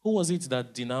 Who was it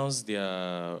that denounced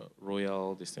their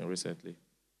royal this thing recently?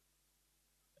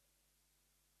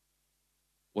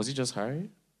 Was it just Harry?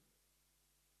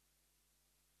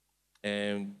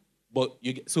 But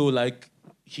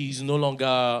he's no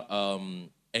longer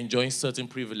enjoying certain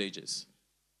privileges.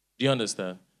 Do you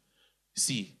understand?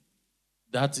 See,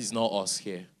 that is not us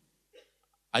here.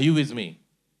 Are you with me?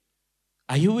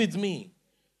 Are you with me?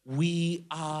 We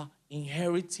are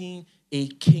inheriting a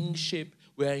kingship.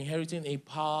 We are inheriting a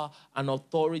power and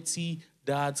authority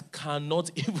that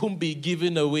cannot even be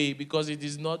given away because it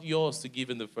is not yours to give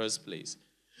in the first place.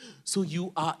 So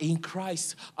you are in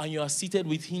Christ and you are seated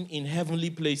with him in heavenly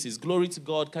places. Glory to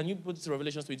God. Can you put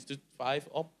Revelation 22:5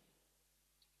 up?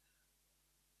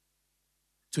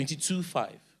 22:5.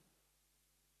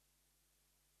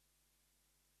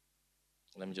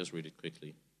 Let me just read it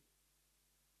quickly.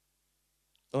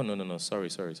 Oh, no. Sorry.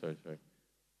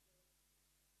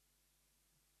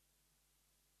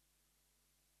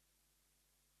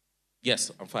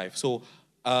 Yes, I'm 5. So,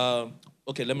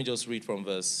 okay, let me just read from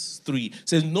verse 3. It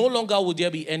says, no longer will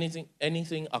there be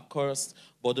anything accursed,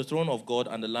 but the throne of God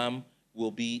and the Lamb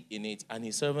will be in it, and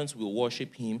his servants will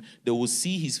worship him. They will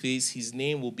see his face. His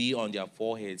name will be on their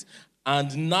foreheads,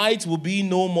 and night will be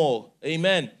no more.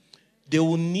 Amen. They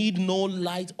will need no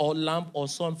light or lamp or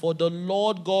sun, for the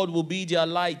Lord God will be their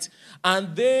light.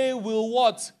 And they will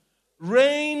what?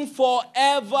 Reign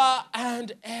forever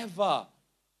and ever.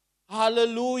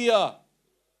 Hallelujah.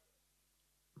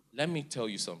 Let me tell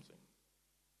you something.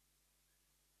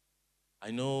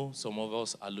 I know some of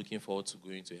us are looking forward to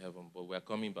going to heaven, but we're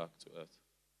coming back to earth.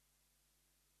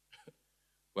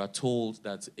 We're told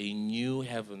that a new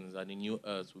heavens and a new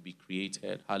earth will be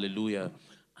created. Hallelujah.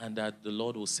 And that the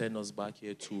Lord will send us back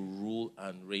here to rule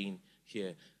and reign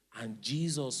here. And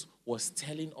Jesus was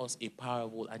telling us a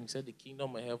parable, and he said the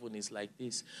kingdom of heaven is like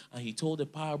this. And he told a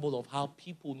parable of how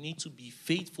people need to be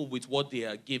faithful with what they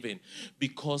are given.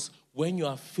 Because when you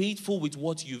are faithful with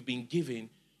what you've been given,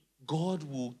 God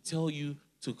will tell you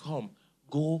to come.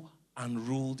 Go and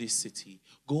rule this city.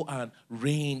 Go and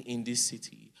reign in this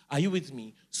city. Are you with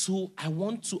me? So I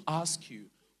want to ask you,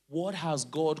 what has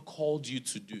God called you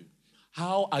to do?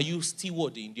 How are you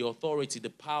stewarding the authority,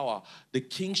 the power, the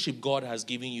kingship God has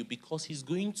given you? Because he's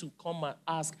going to come and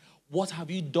ask, what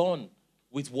have you done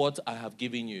with what I have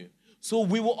given you? So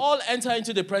we will all enter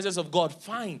into the presence of God,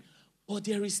 fine. But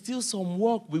there is still some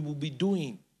work we will be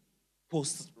doing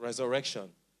post-resurrection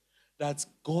that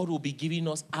God will be giving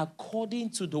us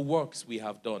according to the works we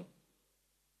have done.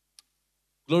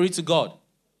 Glory to God.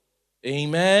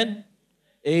 Amen.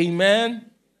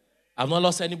 Amen. I've not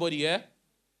lost anybody here.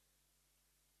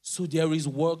 So there is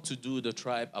work to do, the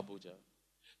tribe Abuja.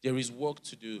 There is work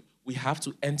to do. We have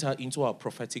to enter into our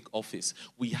prophetic office.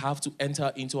 We have to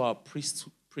enter into our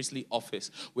priestly office.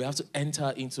 We have to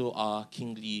enter into our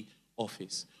kingly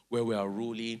office where we are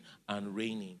ruling and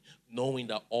reigning, knowing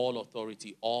that all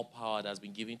authority, all power that has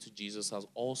been given to Jesus has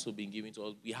also been given to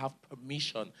us. We have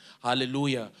permission,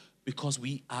 hallelujah, because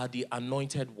we are the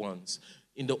anointed ones.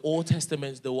 In the Old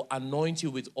Testament, they will anoint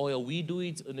you with oil. We do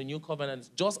it in the New Covenant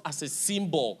just as a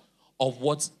symbol of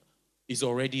what is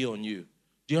already on you.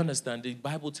 Do you understand? The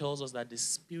Bible tells us that the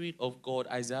Spirit of God,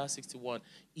 Isaiah 61,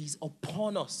 is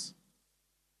upon us.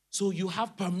 So you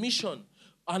have permission.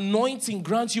 Anointing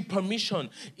grants you permission.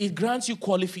 It grants you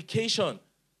qualification.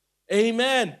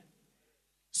 Amen.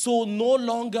 So no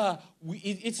longer,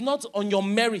 it's not on your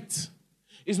merit.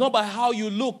 It's not by how you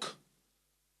look.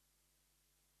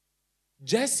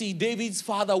 Jesse, David's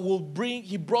father,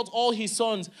 he brought all his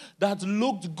sons that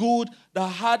looked good, that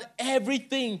had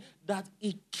everything that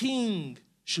a king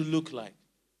should look like.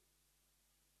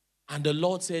 And the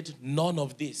Lord said, none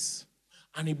of this.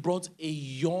 And he brought a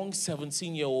young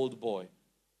 17-year-old boy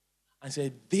and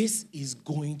said, this is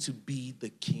going to be the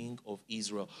king of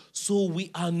Israel. So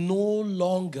we are no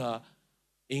longer,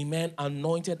 amen,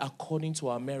 anointed according to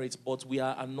our merits, but we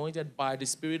are anointed by the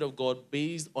Spirit of God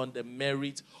based on the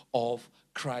merit of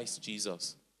Christ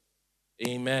Jesus.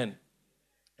 Amen.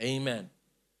 Amen.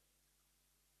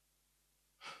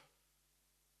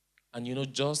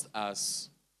 And just as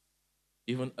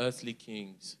even earthly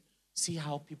kings, see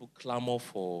how people clamor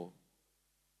for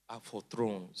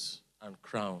thrones and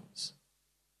crowns.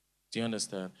 Do you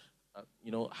understand?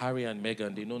 Harry and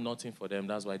Meghan, they know nothing for them.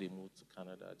 That's why they moved to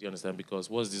Canada. Do you understand? Because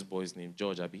what's this boy's name?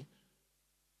 George, Abi?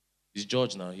 He's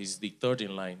George now. He's the third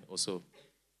in line also.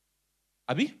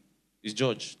 Abi? It's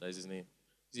George. That is his name.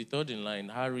 He's the third in line.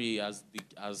 Harry,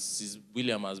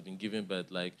 William has been given birth,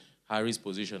 like Harry's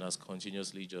position has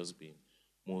continuously just been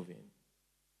moving.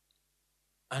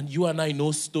 And you and I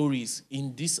know stories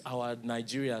in this, our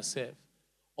Nigeria self,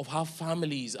 of how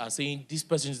families are saying, this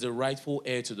person is the rightful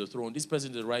heir to the throne. This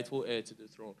person is the rightful heir to the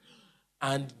throne.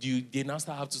 And they now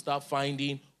have to start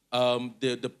finding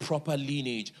the proper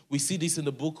lineage. We see this in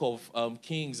the book of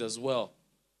Kings as well,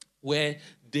 where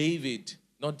David,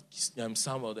 not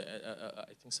Samuel,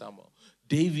 I think Samuel,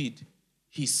 David,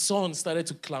 his son started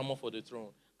to clamor for the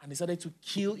throne. And they started to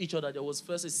kill each other. There was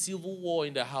first a civil war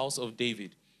in the house of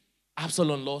David.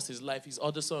 Absalom lost his life. His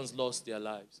other sons lost their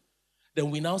lives. Then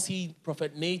we now see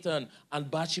Prophet Nathan and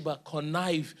Bathsheba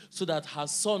connive so that her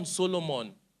son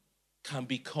Solomon can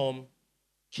become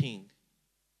king.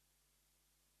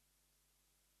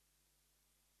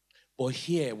 But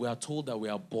here we are told that we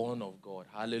are born of God.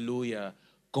 Hallelujah.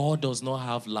 God does not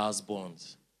have last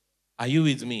borns. Are you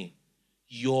with me?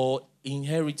 Your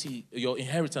heritage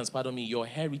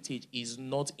is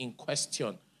not in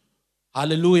question.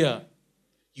 Hallelujah.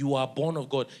 You are born of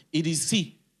God. It is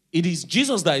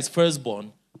Jesus that is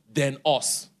firstborn, then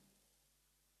us.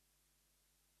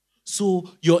 So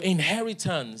your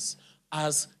inheritance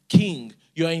as king,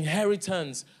 your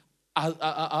inheritance as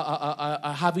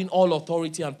having all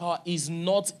authority and power is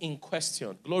not in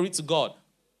question. Glory to God.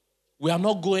 We are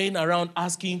not going around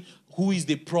asking who is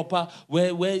the proper,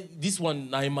 where this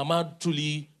one, Mama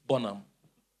truly Bonham.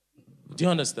 Do you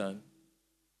understand?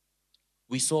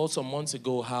 We saw some months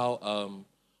ago how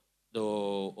the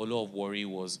Olo of Warri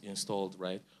was installed,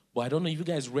 right? But I don't know if you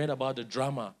guys read about the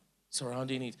drama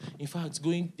surrounding it. In fact,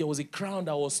 there was a crown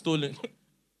that was stolen.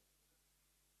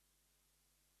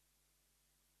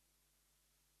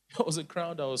 There was a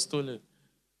crown that was stolen.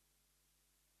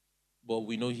 But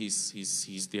we know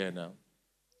he's there now.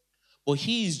 But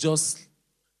he is just,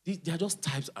 they are just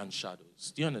types and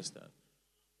shadows. Do you understand?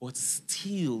 But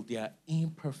still, they are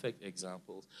imperfect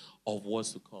examples of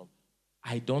what's to come.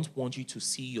 I don't want you to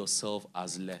see yourself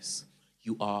as less.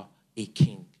 You are a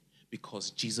king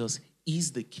because Jesus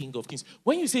is the King of Kings.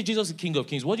 When you say Jesus is the King of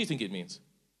Kings, what do you think it means?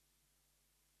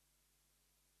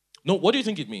 No, what do you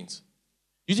think it means?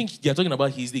 You think they're talking about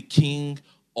he's the king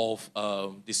of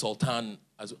the Sultan?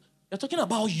 They're talking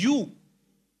about you.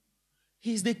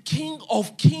 He's the King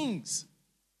of Kings.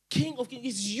 King of Kings.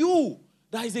 It's you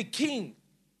that is a king.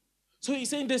 So he's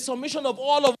saying the submission of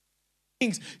all of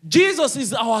kings. Jesus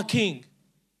is our king.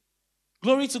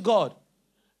 Glory to God.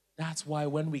 That's why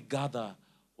when we gather,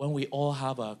 when we all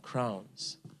have our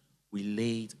crowns, we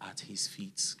lay it at his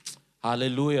feet.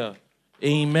 Hallelujah.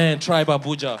 Amen. Tribe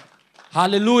Abuja.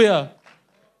 Hallelujah.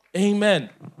 Amen.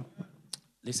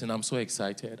 Listen, I'm so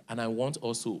excited. And I want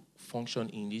us to function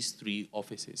in these three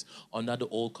offices. Under the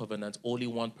old covenant, only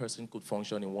one person could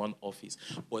function in one office.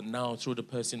 But now, through the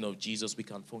person of Jesus, we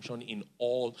can function in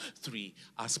all three.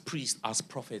 As priests, as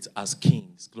prophets, as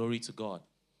kings. Glory to God.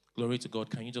 Glory to God.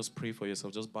 Can you just pray for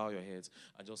yourself? Just bow your heads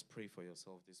and just pray for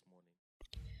yourself this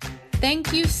morning.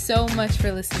 Thank you so much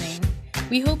for listening.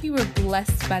 We hope you were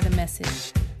blessed by the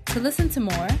message. To listen to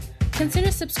more,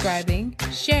 consider subscribing,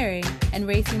 sharing, and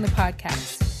rating the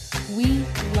podcast. We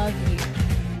love you.